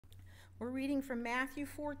We're reading from Matthew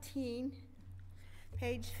 14,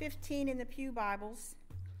 page 15 in the Pew Bibles,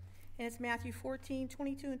 and it's Matthew 14,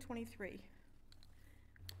 22 and 23.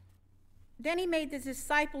 Then he made the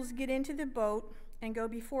disciples get into the boat and go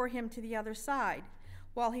before him to the other side,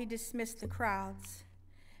 while he dismissed the crowds.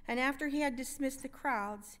 And after he had dismissed the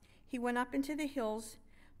crowds, he went up into the hills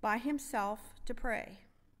by himself to pray.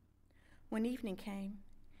 When evening came,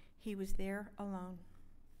 he was there alone.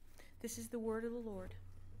 This is the word of the Lord.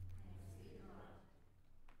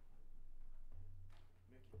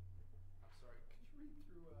 Mickey, I'm sorry. Could you read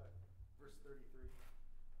through verse 33?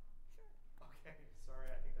 Sure. Okay. Sorry,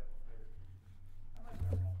 I think that was better.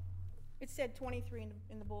 It said 23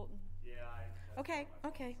 in the bulletin. Yeah. Okay.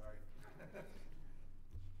 Sorry.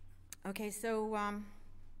 Okay, so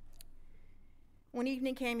when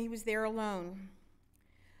evening came, he was there alone.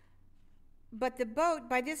 But the boat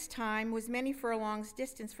by this time was many furlongs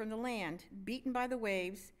distance from the land, beaten by the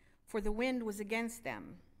waves, for the wind was against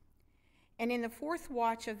them. And in the fourth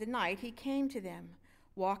watch of the night he came to them,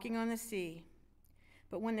 walking on the sea.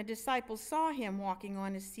 But when the disciples saw him walking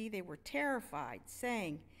on the sea, they were terrified,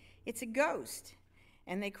 saying, "It's a ghost,"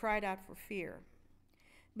 and they cried out for fear.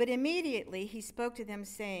 But immediately he spoke to them,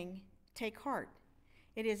 saying, "Take heart,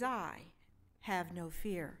 it is I, have no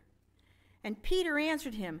fear." And Peter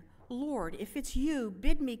answered him, "Lord, if it's you,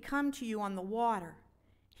 bid me come to you on the water."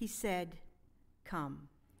 He said, "Come."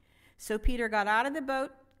 So Peter got out of the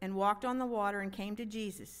boat and walked on the water and came to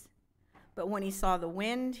Jesus. But when he saw the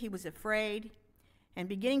wind, he was afraid, and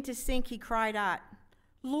beginning to sink, he cried out,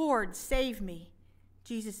 "Lord, save me."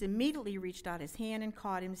 Jesus immediately reached out his hand and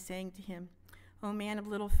caught him, saying to him, "O man of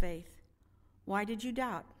little faith, why did you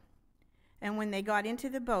doubt?" And when they got into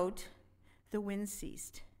the boat, the wind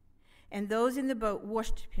ceased. And those in the boat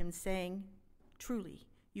worshipped him, saying, "Truly,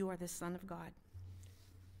 you are the Son of God."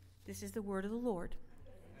 This is the word of the Lord.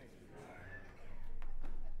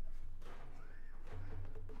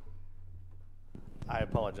 I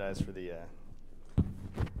apologize for the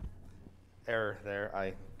error there.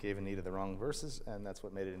 I gave Anita the wrong verses, and that's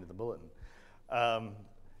what made it into the bulletin.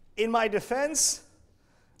 In my defense,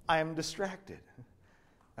 I am distracted.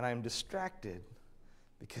 And I am distracted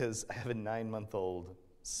because I have a 9-month-old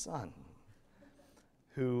son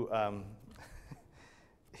who,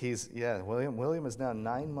 William is now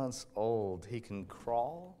 9 months old. He can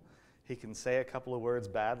crawl. He can say a couple of words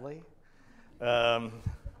badly.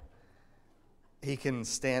 He can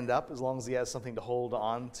stand up as long as he has something to hold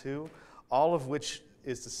on to, all of which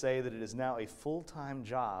is to say that it is now a full-time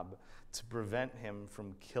job to prevent him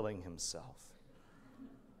from killing himself.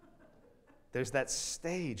 There's that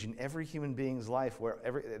stage in every human being's life where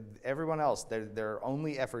everyone else, their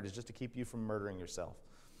only effort is just to keep you from murdering yourself,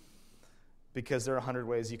 because there are 100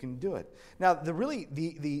 ways you can do it. Now,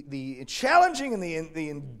 the challenging and the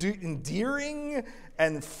endearing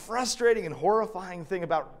and frustrating and horrifying thing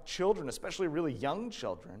about children, especially really young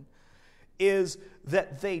children, is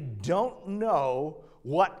that they don't know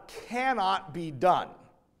what cannot be done.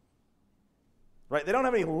 Right? They don't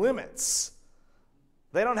have any limits.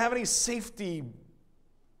 They don't have any safety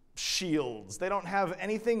shields. They don't have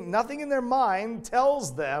anything. Nothing in their mind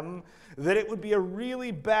tells them that it would be a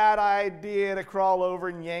really bad idea to crawl over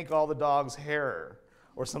and yank all the dog's hair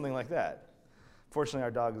or something like that. Fortunately,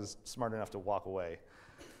 our dog is smart enough to walk away.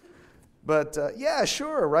 But yeah,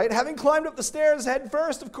 sure, right? Having climbed up the stairs head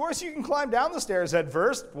first, of course you can climb down the stairs head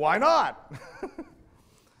first. Why not?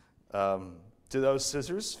 Do those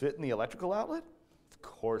scissors fit in the electrical outlet? Of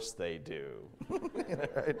course they do.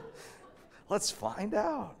 Right? Let's find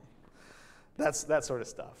out. That's that sort of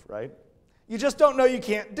stuff, right? You just don't know you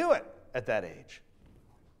can't do it at that age.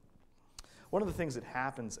 One of the things that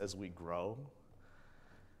happens as we grow,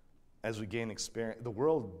 as we gain experience, the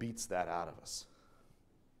world beats that out of us.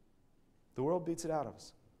 The world beats it out of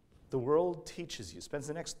us. The world teaches you, spends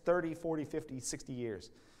the next 30, 40, 50, 60 years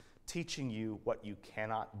teaching you what you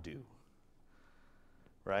cannot do.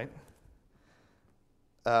 Right?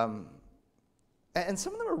 And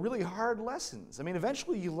some of them are really hard lessons. I mean,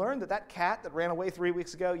 eventually you learn that cat that ran away 3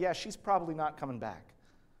 weeks ago, yeah, she's probably not coming back.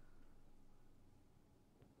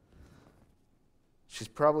 She's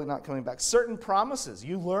probably not coming back. Certain promises.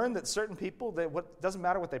 You learn that certain people, doesn't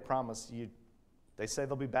matter what they promise, they say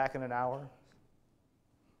they'll be back in an hour.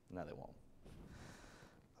 No, they won't.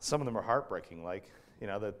 Some of them are heartbreaking, like,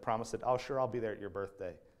 the promise that, "Oh, sure, I'll be there at your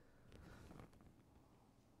birthday.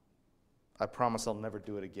 I promise I'll never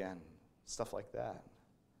do it again." Stuff like that.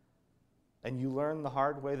 And you learn the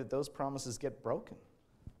hard way that those promises get broken.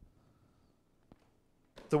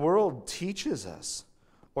 The world teaches us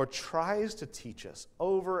or tries to teach us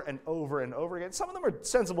over and over and over again. Some of them are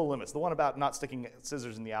sensible limits. The one about not sticking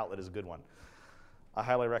scissors in the outlet is a good one. I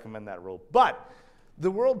highly recommend that rule. But the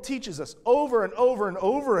world teaches us over and over and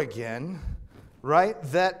over again, right,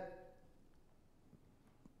 that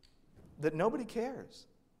nobody cares.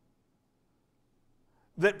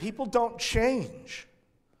 That people don't change.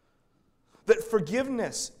 That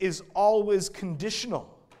forgiveness is always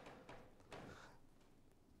conditional.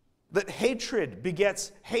 That hatred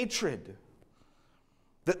begets hatred.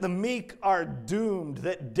 That the meek are doomed.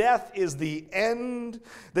 That death is the end.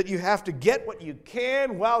 That you have to get what you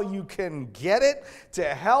can while you can get it. To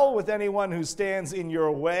hell with anyone who stands in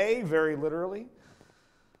your way, very literally.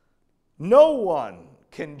 No one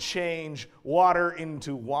can change water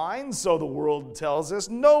into wine, so the world tells us.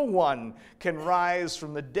 No one can rise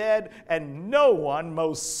from the dead, and no one,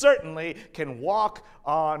 most certainly, can walk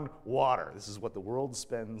on water. This is what the world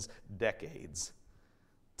spends decades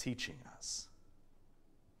teaching us.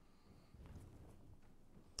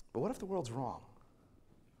 But what if the world's wrong?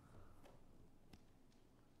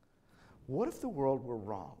 What if the world were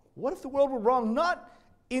wrong? What if the world were wrong not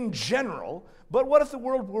in general, but what if the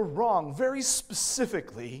world were wrong very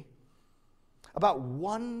specifically about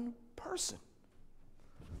one person?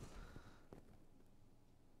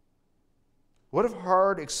 What if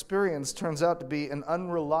hard experience turns out to be an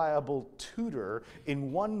unreliable tutor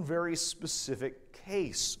in one very specific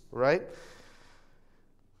case, right?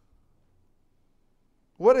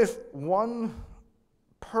 What if one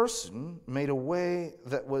person made a way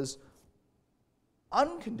that was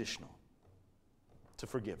unconditional to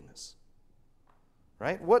forgiveness?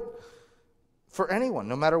 Right? What, for anyone,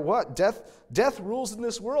 no matter what, death rules in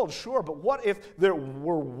this world, sure, but what if there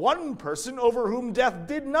were one person over whom death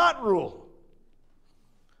did not rule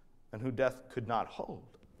and who death could not hold?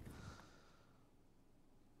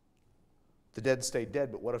 The dead stay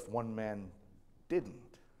dead, but what if one man didn't?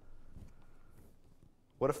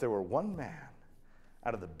 What if there were one man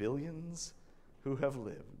out of the billions who have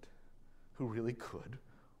lived who really could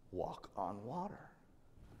walk on water?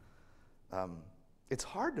 It's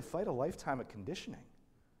hard to fight a lifetime of conditioning,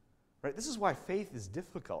 right? This is why faith is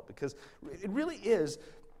difficult, because it really is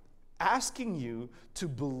asking you to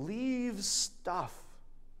believe stuff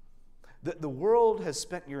that the world has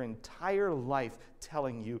spent your entire life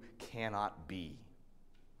telling you cannot be.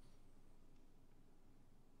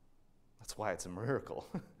 That's why it's a miracle.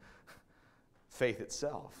 Faith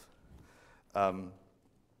itself.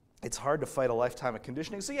 It's hard to fight a lifetime of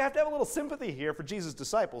conditioning, so you have to have a little sympathy here for Jesus'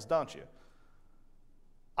 disciples, don't you?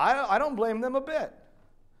 I don't blame them a bit.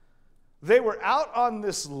 They were out on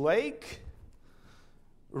this lake,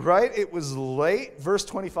 right? It was late. Verse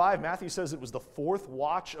 25, Matthew says it was the fourth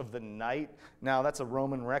watch of the night. Now, that's a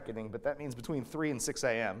Roman reckoning, but that means between 3 and 6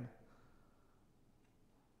 a.m.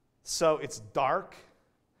 So it's dark.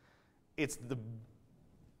 It's the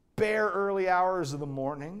bare early hours of the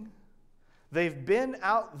morning. They've been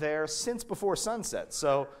out there since before sunset.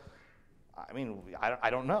 So, I mean, I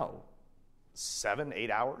don't know, 7,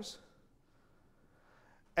 8 hours?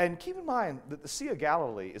 And keep in mind that the Sea of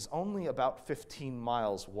Galilee is only about 15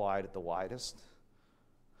 miles wide at the widest.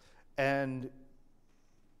 And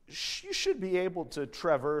you should be able to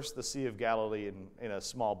traverse the Sea of Galilee in a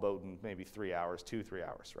small boat in maybe 3 hours, 2-3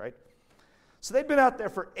 hours, right? So they'd been out there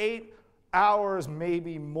for 8 hours,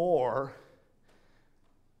 maybe more,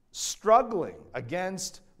 struggling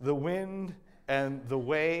against the wind and the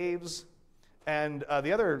waves. And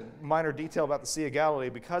the other minor detail about the Sea of Galilee,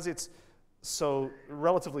 because it's so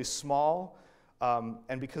relatively small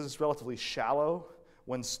and because it's relatively shallow,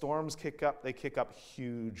 when storms kick up, they kick up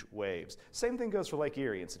huge waves. Same thing goes for Lake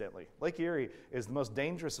Erie, incidentally. Lake Erie is the most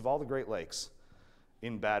dangerous of all the Great Lakes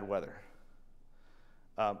in bad weather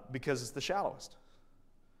because it's the shallowest.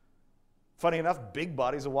 Funny enough, big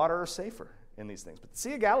bodies of water are safer in these things. But the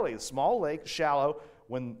Sea of Galilee, a small lake, shallow,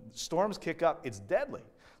 when storms kick up, it's deadly.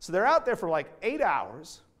 So they're out there for like 8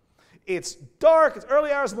 hours. It's dark, it's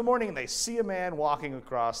early hours in the morning, and they see a man walking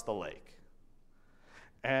across the lake.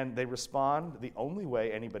 And they respond the only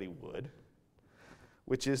way anybody would,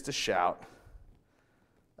 which is to shout.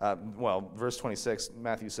 Verse 26,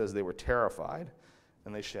 Matthew says they were terrified,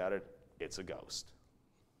 and they shouted, "It's a ghost."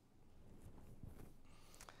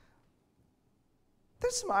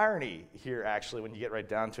 There's some irony here, actually, when you get right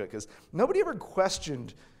down to it, because nobody ever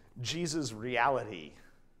questioned Jesus' reality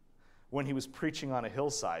when he was preaching on a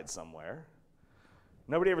hillside somewhere.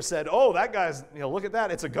 Nobody ever said, "Oh, that guy's, look at that,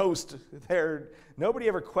 it's a ghost there." Nobody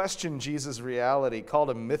ever questioned Jesus' reality, called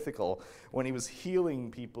him mythical, when he was healing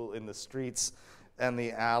people in the streets and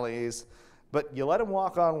the alleys. But you let him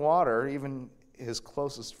walk on water, even his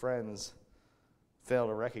closest friends fail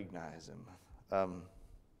to recognize him.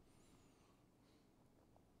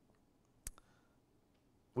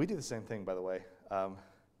 We do the same thing, by the way.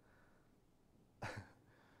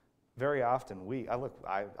 Very often,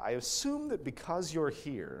 I assume that because you're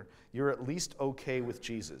here, you're at least okay with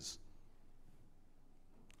Jesus.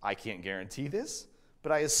 I can't guarantee this,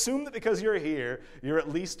 but I assume that because you're here, you're at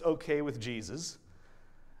least okay with Jesus.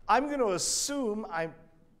 I'm going to assume,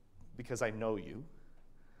 because I know you,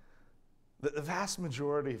 that the vast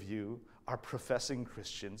majority of you are professing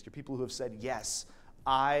Christians. You're people who have said, yes,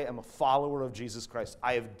 I am a follower of Jesus Christ.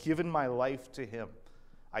 I have given my life to him.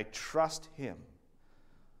 I trust him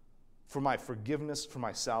for my forgiveness, for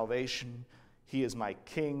my salvation. He is my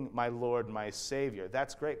King, my Lord, my Savior.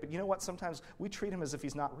 That's great. But you know what? Sometimes we treat him as if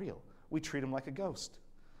he's not real. We treat him like a ghost.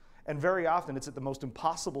 And very often it's at the most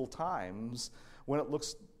impossible times when it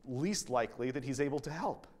looks least likely that he's able to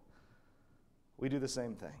help. We do the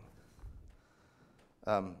same thing.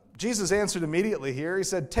 Jesus answered immediately here. He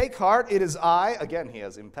said, "Take heart, it is I." Again, he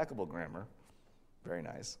has impeccable grammar. Very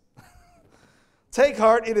nice. "Take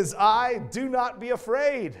heart, it is I. Do not be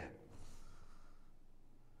afraid."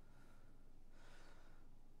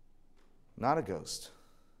 Not a ghost.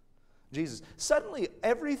 Jesus. Suddenly,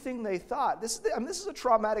 everything they thought, this is a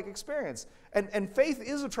traumatic experience. And faith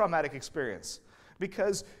is a traumatic experience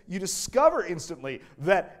because you discover instantly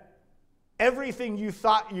that everything you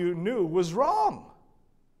thought you knew was wrong.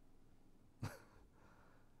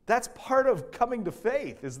 That's part of coming to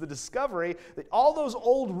faith, is the discovery that all those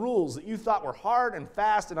old rules that you thought were hard and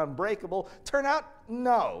fast and unbreakable turn out,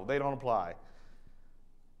 no, they don't apply.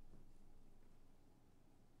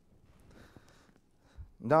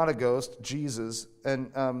 Not a ghost, Jesus,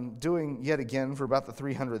 and doing yet again for about the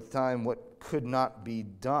 300th time what could not be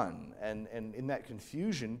done. And in that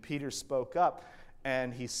confusion, Peter spoke up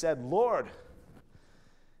and he said, "Lord,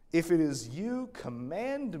 if it is you,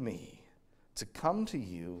 command me to come to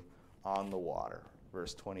you on the water."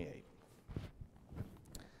 Verse 28.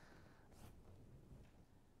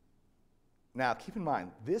 Now, keep in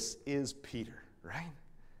mind, this is Peter, right?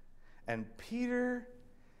 And Peter,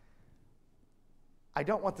 I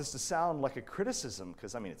don't want this to sound like a criticism,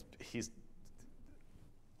 because, he is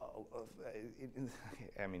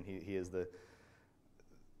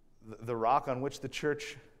the rock on which the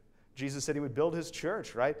church, Jesus said he would build his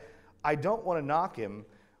church, right? I don't want to knock him,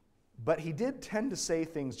 but he did tend to say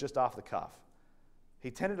things just off the cuff. He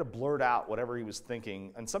tended to blurt out whatever he was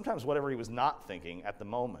thinking, and sometimes whatever he was not thinking at the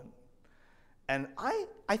moment. And I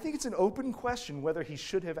think it's an open question whether he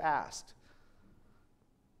should have asked.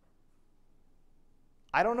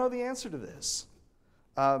 I don't know the answer to this.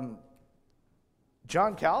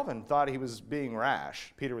 John Calvin thought he was being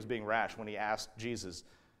rash. Peter was being rash when he asked Jesus,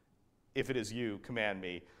 "If it is you, command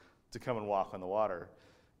me to come and walk on the water."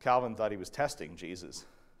 Calvin thought he was testing Jesus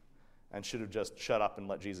and should have just shut up and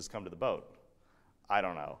let Jesus come to the boat. I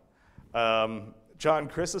don't know. John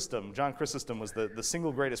Chrysostom was the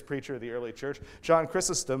single greatest preacher of the early church. John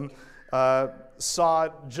Chrysostom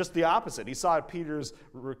saw just the opposite. He saw Peter's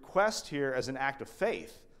request here as an act of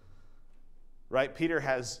faith. Right? Peter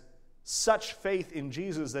has such faith in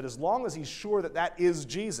Jesus that as long as he's sure that that is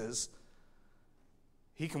Jesus,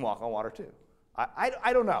 he can walk on water too.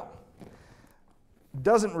 I don't know.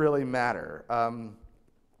 Doesn't really matter.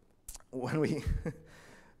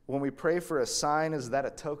 When we pray for a sign, is that a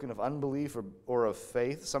token of unbelief or of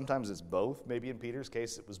faith? Sometimes it's both. Maybe in Peter's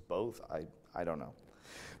case it was both. I don't know.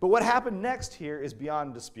 But what happened next here is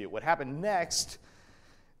beyond dispute. What happened next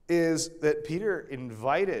is that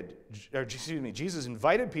Jesus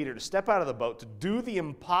invited Peter to step out of the boat to do the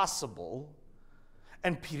impossible,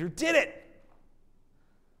 and Peter did it.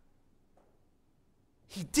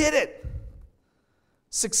 He did it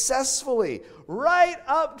successfully, right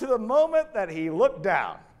up to the moment that he looked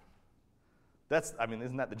down.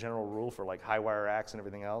 Isn't that the general rule for like high wire acts and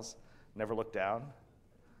everything else? Never look down.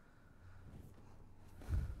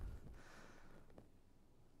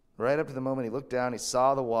 Right up to the moment he looked down, he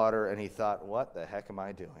saw the water, and he thought, "What the heck am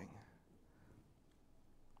I doing?"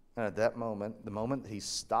 And at that moment, the moment he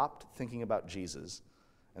stopped thinking about Jesus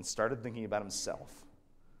and started thinking about himself,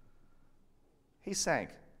 he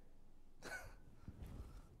sank.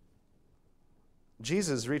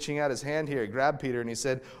 Jesus, reaching out his hand here, grabbed Peter and he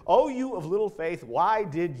said, "Oh, you of little faith, why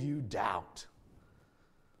did you doubt?"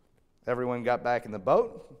 Everyone got back in the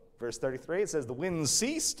boat. Verse 33, it says, "The wind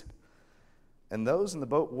ceased, and those in the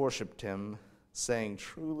boat worshipped him, saying,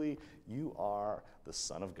 'Truly, you are the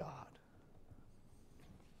Son of God.'"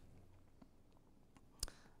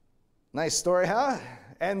 Nice story, huh?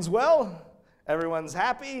 Ends well. Everyone's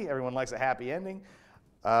happy. Everyone likes a happy ending.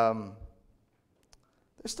 There's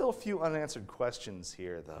There's still a few unanswered questions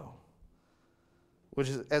here, though, which,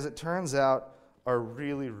 as it turns out, are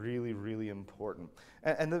really, really, really important.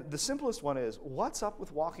 And the simplest one is, what's up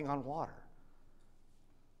with walking on water?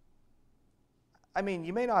 I mean,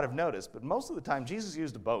 you may not have noticed, but most of the time, Jesus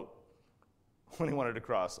used a boat when he wanted to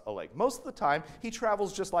cross a lake. Most of the time, he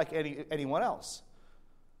travels just like anyone else.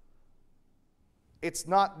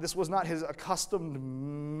 This was not his accustomed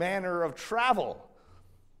manner of travel.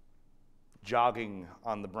 Jogging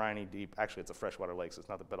on the briny deep. Actually, it's a freshwater lake, so it's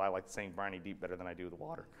not. But I like saying briny deep better than I do the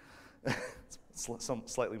water. It's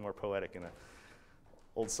slightly more poetic in an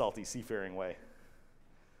old salty seafaring way.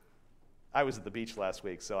 I was at the beach last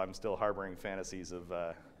week, so I'm still harboring fantasies of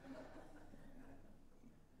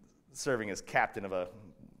serving as captain of a,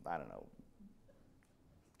 I don't know,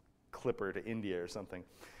 clipper to India or something.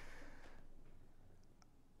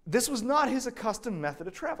 This was not his accustomed method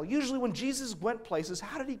of travel. Usually when Jesus went places,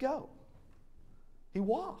 how did he go? He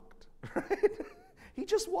walked, right? He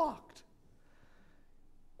just walked.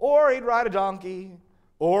 Or he'd ride a donkey,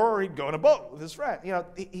 or he'd go in a boat with his friend. You know,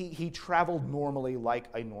 he traveled normally like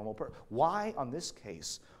a normal person. Why, on this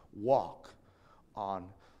case, walk on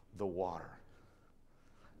the water?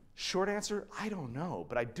 Short answer, I don't know.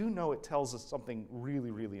 But I do know it tells us something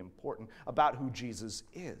really, really important about who Jesus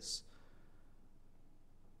is.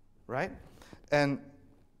 Right? And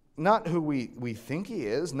not who we think he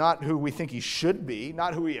is, not who we think he should be,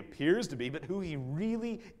 not who he appears to be, but who he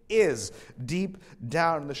really is deep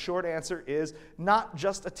down. And the short answer is not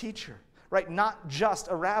just a teacher, right? Not just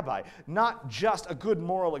a rabbi, not just a good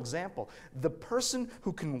moral example. The person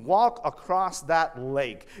who can walk across that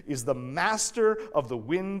lake is the master of the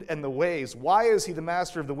wind and the waves. Why is he the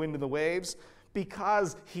master of the wind and the waves?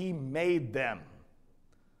 Because he made them.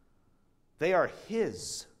 They are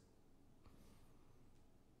his.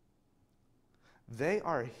 They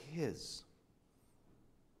are his.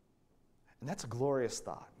 And that's a glorious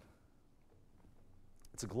thought.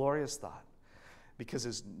 It's a glorious thought. Because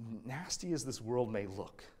as nasty as this world may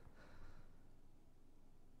look,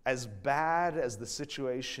 as bad as the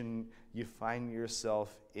situation you find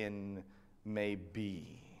yourself in may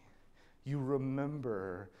be, you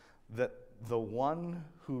remember that the one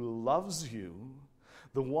who loves you,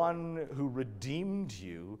 the one who redeemed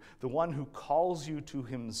you, the one who calls you to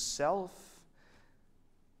himself,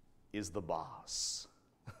 is the boss.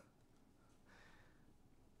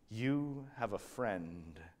 You have a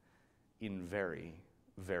friend in very,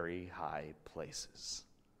 very high places.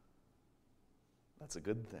 That's a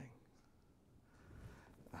good thing.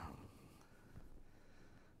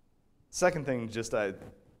 Second thing just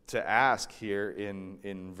to ask here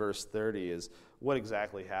in verse 30 is, what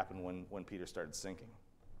exactly happened when Peter started sinking?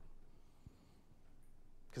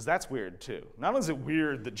 Because that's weird too. Not only is it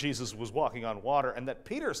weird that Jesus was walking on water and that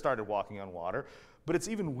Peter started walking on water, but it's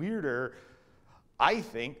even weirder, I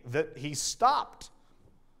think, that he stopped.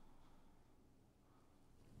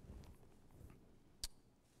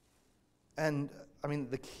 And, I mean,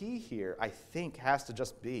 the key here, I think, has to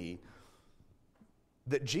just be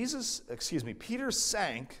that Peter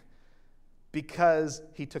sank because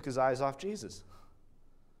he took his eyes off Jesus.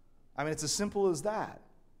 I mean, it's as simple as that.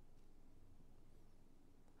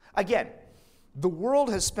 Again, the world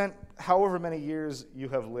has spent however many years you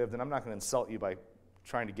have lived, and I'm not going to insult you by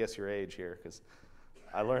trying to guess your age here, because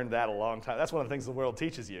I learned that a long time. That's one of the things the world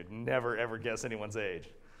teaches you. Never, ever guess anyone's age.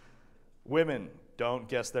 Women, don't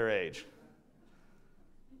guess their age.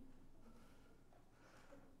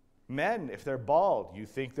 Men, if they're bald, you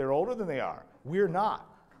think they're older than they are. We're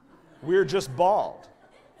not. We're just bald.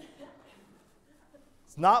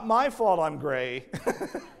 It's not my fault I'm gray.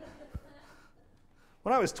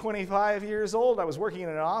 When I was 25 years old, I was working in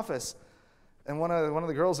an office, and one of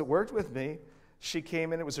the girls that worked with me, she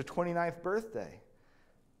came in, it was her 29th birthday.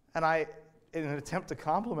 And I, in an attempt to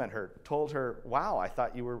compliment her, told her, wow, I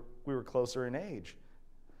thought we were closer in age.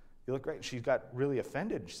 You look great. She got really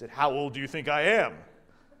offended. She said, how old do you think I am?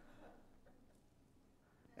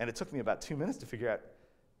 And it took me about 2 minutes to figure out,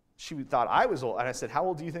 she thought I was old. And I said, how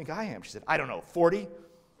old do you think I am? She said, I don't know, 40?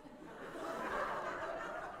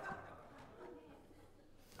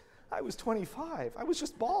 I was 25. I was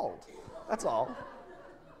just bald. That's all.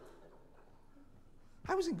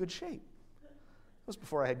 I was in good shape. It was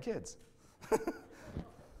before I had kids.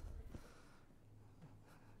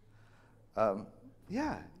 Yeah,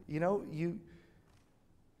 I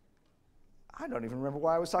don't even remember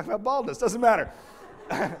why I was talking about baldness. Doesn't matter.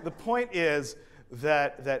 The point is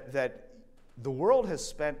that the world has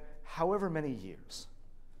spent however many years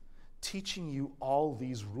teaching you all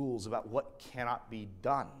these rules about what cannot be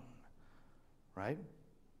done, right?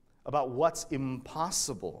 About what's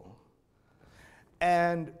impossible.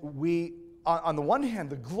 And we, on the one hand,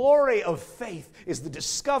 the glory of faith is the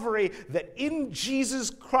discovery that in Jesus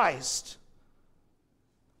Christ,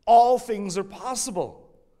 all things are possible.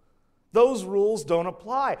 Those rules don't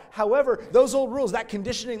apply. However, those old rules, that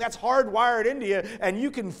conditioning, that's hardwired into you, and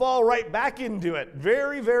you can fall right back into it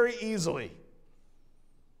very, very easily.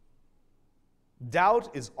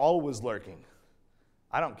 Doubt is always lurking.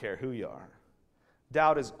 I don't care who you are.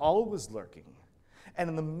 Doubt is always lurking. And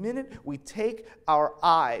in the minute we take our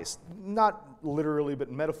eyes, not literally but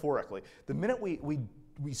metaphorically, the minute we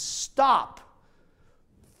stop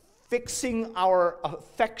fixing our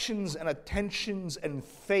affections and attentions and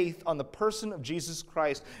faith on the person of Jesus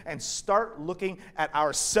Christ and start looking at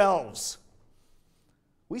ourselves,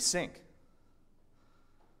 we sink.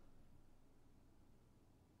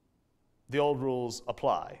 The old rules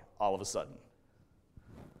apply all of a sudden.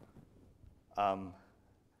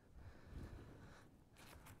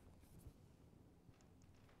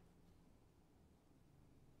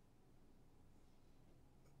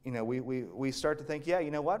 We start to think, yeah,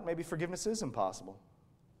 you know what? Maybe forgiveness is impossible.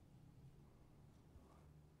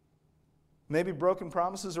 Maybe broken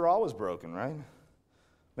promises are always broken, right?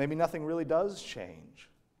 Maybe nothing really does change.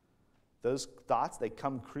 Those thoughts, they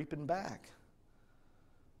come creeping back.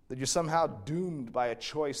 That you're somehow doomed by a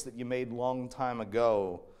choice that you made long time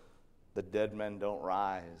ago, that dead men don't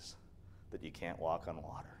rise, that you can't walk on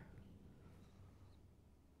water.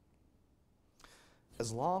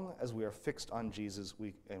 As long as we are fixed on Jesus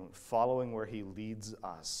and following where he leads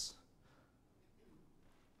us,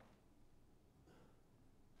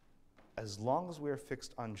 as long as we are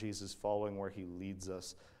fixed on Jesus following where he leads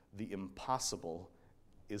us, the impossible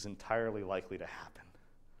is entirely likely to happen.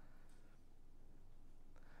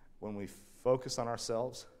 When we focus on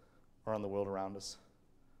ourselves or on the world around us,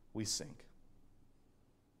 we sink.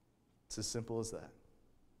 It's as simple as that.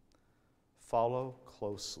 Follow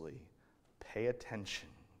closely. Pay attention.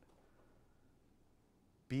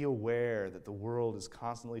 Be aware that the world is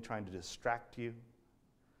constantly trying to distract you.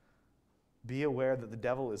 Be aware that the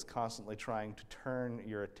devil is constantly trying to turn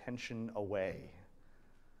your attention away.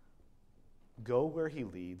 Go where he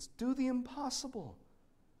leads. Do the impossible.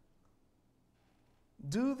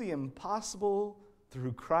 Do the impossible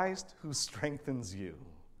through Christ who strengthens you.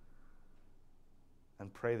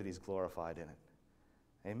 And pray that he's glorified in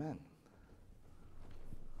it. Amen.